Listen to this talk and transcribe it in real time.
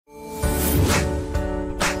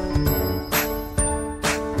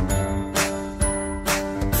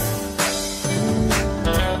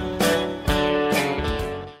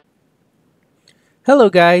Hello,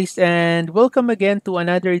 guys, and welcome again to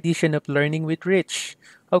another edition of Learning with Rich.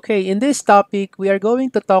 Okay, in this topic, we are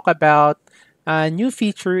going to talk about a new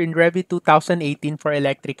feature in Revit 2018 for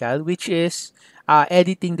electrical, which is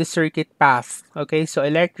editing the circuit path. Okay, so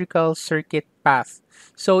electrical circuit path.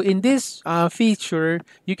 So in this feature,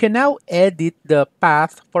 you can now edit the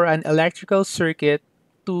path for an electrical circuit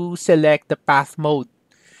to select the path mode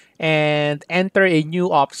and enter a new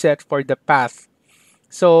offset for the path.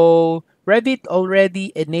 So Revit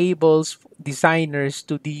already enables designers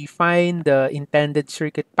to define the intended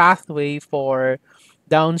circuit pathway for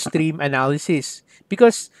downstream analysis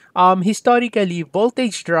because historically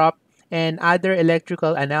voltage drop and other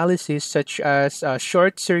electrical analysis such as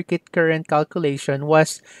short circuit current calculation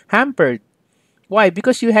was hampered. Why?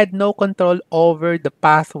 Because you had no control over the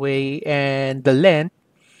pathway and the length,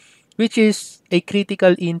 which is a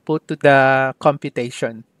critical input to the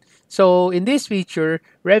computation. So in this feature,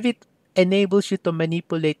 Revit enables you to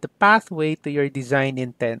manipulate the pathway to your design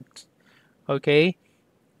intent. Okay,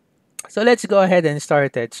 so let's go ahead and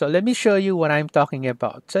start it. So let me show you what I'm talking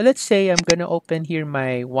about. So let's say I'm going to open here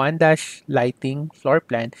my 1-dash lighting floor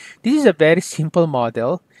plan. This is a very simple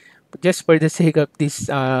model just for the sake of this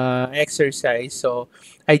exercise. So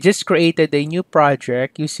I just created a new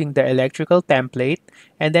project using the electrical template,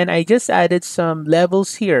 and then I just added some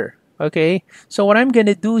levels here. Okay, so what I'm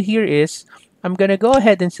gonna do here is I'm gonna go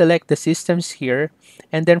ahead and select the systems here,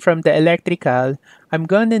 and then from the electrical, I'm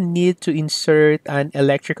gonna need to insert an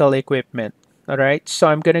electrical equipment. All right, so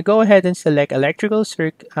I'm gonna go ahead and select electrical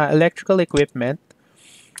equipment,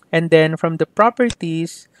 and then from the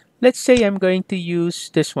properties, let's say I'm going to use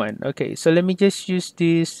this one. Okay, so let me just use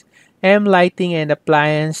this M lighting and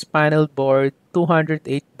appliance panel board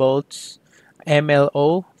 208 volts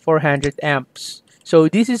MLO 400 amps. So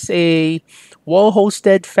this is a wall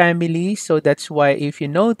hosted family. So that's why if you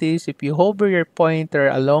notice, if you hover your pointer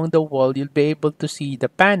along the wall, you'll be able to see the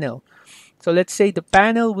panel. So let's say the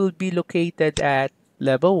panel will be located at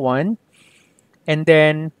level 1. And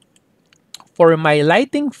then for my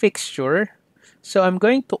lighting fixture, so I'm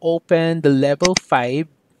going to open the level 5,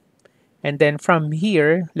 and then from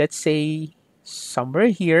here, let's say somewhere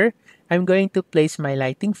here, I'm going to place my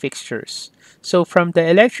lighting fixtures. So from the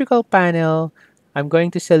electrical panel, I'm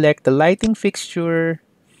going to select the lighting fixture,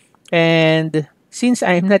 and since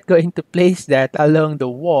I'm not going to place that along the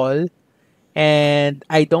wall and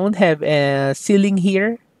I don't have a ceiling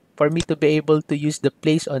here for me to be able to use the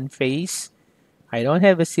place on face, I don't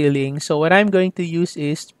have a ceiling. So what I'm going to use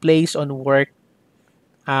is place on work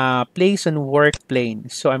plane.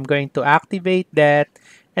 So I'm going to activate that,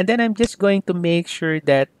 and then I'm just going to make sure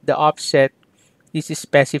that the offset is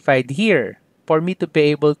specified here for me to be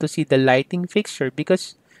able to see the lighting fixture,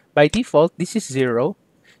 because by default this is 0.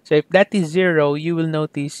 So if that is 0, you will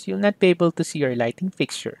notice you'll not be able to see your lighting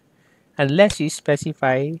fixture unless you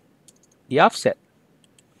specify the offset.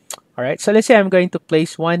 All right, so let's say I'm going to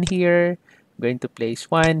place one here, I'm going to place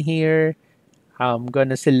one here. I'm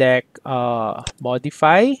gonna select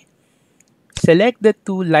modify, select the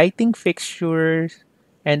two lighting fixtures,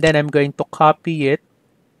 and then I'm going to copy it,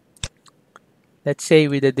 let's say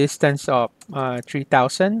with a distance of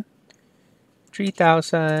 3000,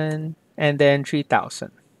 and then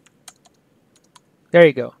 3000. There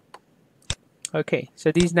you go. Okay,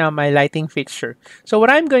 so this is now my lighting fixture. So what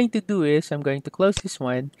I'm going to do is I'm going to close this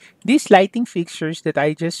one. These lighting fixtures that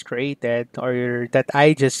I just created or that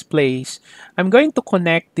I just placed, I'm going to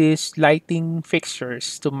connect these lighting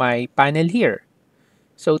fixtures to my panel here.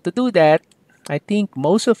 So to do that, I think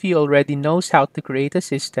most of you already knows how to create a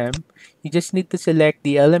system. You just need to select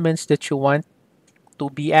the elements that you want to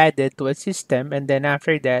be added to a system, and then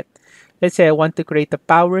after that, let's say I want to create a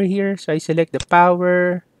power here. So I select the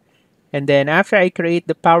power, and then after I create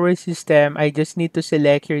the power system, I just need to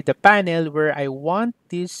select here the panel where I want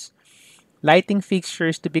these lighting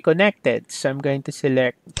fixtures to be connected. So I'm going to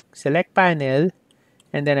select panel,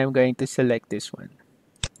 and then I'm going to select this one.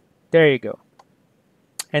 There you go.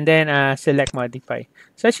 And then select modify.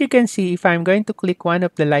 So as you can see, if I'm going to click one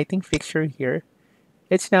of the lighting fixture here,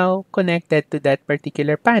 it's now connected to that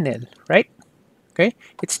particular panel, right? Okay,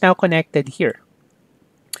 it's now connected here.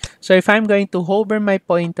 So if I'm going to hover my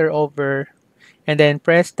pointer over and then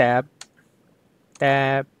press tab,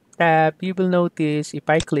 tab, tab, you will notice if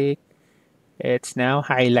I click, it's now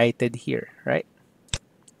highlighted here, right?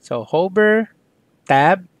 So hover,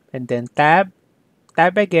 tab, and then tab,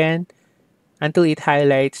 tab again, until it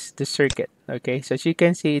highlights the circuit. Okay, so as you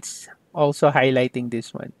can see, it's also highlighting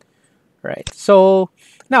this one, right? So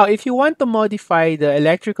now if you want to modify the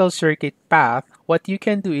electrical circuit path, what you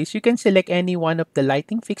can do is you can select any one of the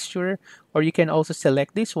lighting fixture, or you can also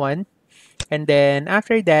select this one, And then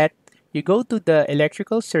after that, you go to the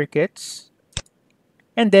electrical circuits.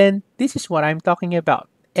 And then this is what I'm talking about,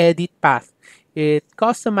 edit path. It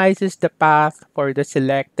customizes the path for the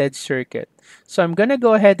selected circuit. So I'm going to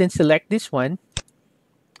go ahead and select this one.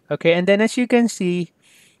 Okay, and then as you can see,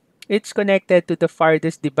 it's connected to the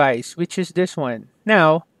farthest device, which is this one.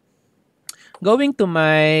 Now, going to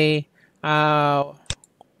my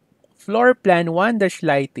floor plan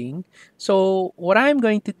 1-lighting. So what I'm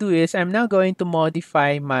going to do is I'm now going to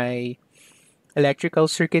modify my electrical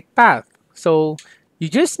circuit path. So you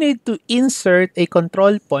just need to insert a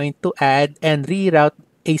control point to add and reroute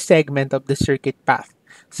a segment of the circuit path.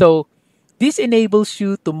 So this enables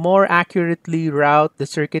you to more accurately route the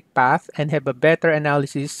circuit path and have a better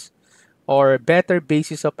analysis or better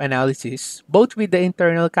basis of analysis, both with the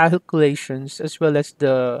internal calculations as well as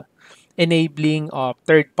the enabling of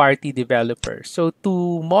third-party developers. So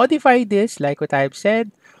to modify this, like what I've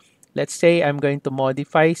said, let's say I'm going to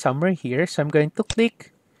modify somewhere here. So I'm going to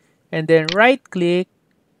click and then right click.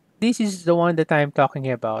 This is the one that I'm talking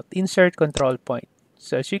about, insert control point.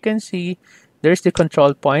 So as you can see, there's the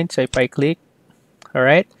control point. So if I click, all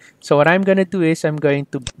right. So what I'm going to do is I'm going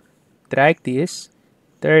to drag this.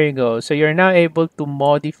 There you go. So you're now able to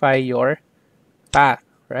modify your path,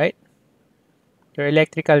 right? Your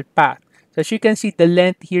electrical path. So as you can see, the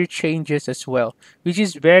length here changes as well, which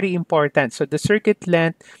is very important. So the circuit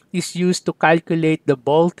length is used to calculate the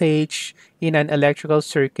voltage in an electrical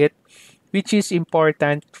circuit, which is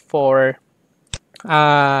important for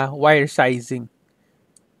wire sizing.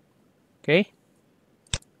 Okay,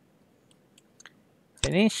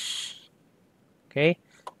 finish. Okay,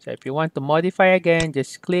 so if you want to modify again,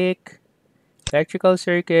 just click electrical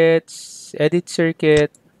circuits, edit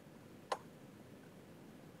circuit.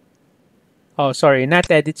 Oh, sorry,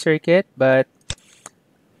 not edit circuit, but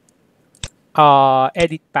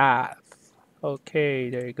edit path.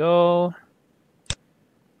 Okay, there you go.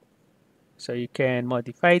 So you can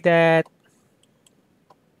modify that.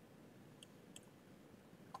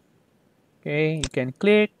 Okay, you can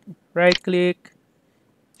click, right click,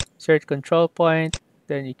 insert control point,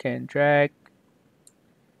 then you can drag,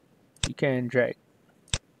 Okay,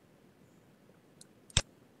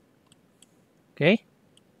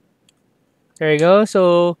 there you go.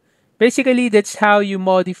 So basically that's how you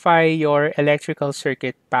modify your electrical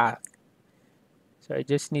circuit path. So I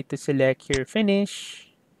just need to select here finish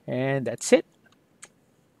and that's it.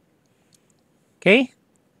 Okay,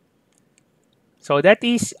 so that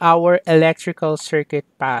is our electrical circuit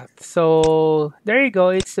path. So there you go.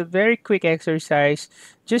 It's a very quick exercise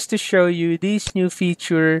just to show you this new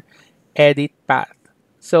feature, edit path.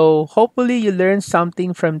 So hopefully you learned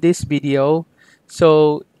something from this video.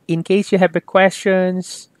 So in case you have a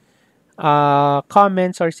questions,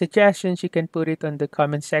 comments or suggestions, you can put it on the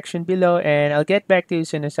comment section below and I'll get back to you as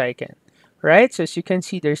soon as I can. Right? So as you can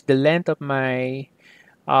see, there's the length of my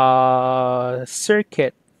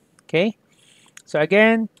circuit. Okay. So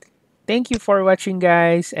again, thank you for watching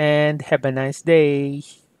guys and have a nice day.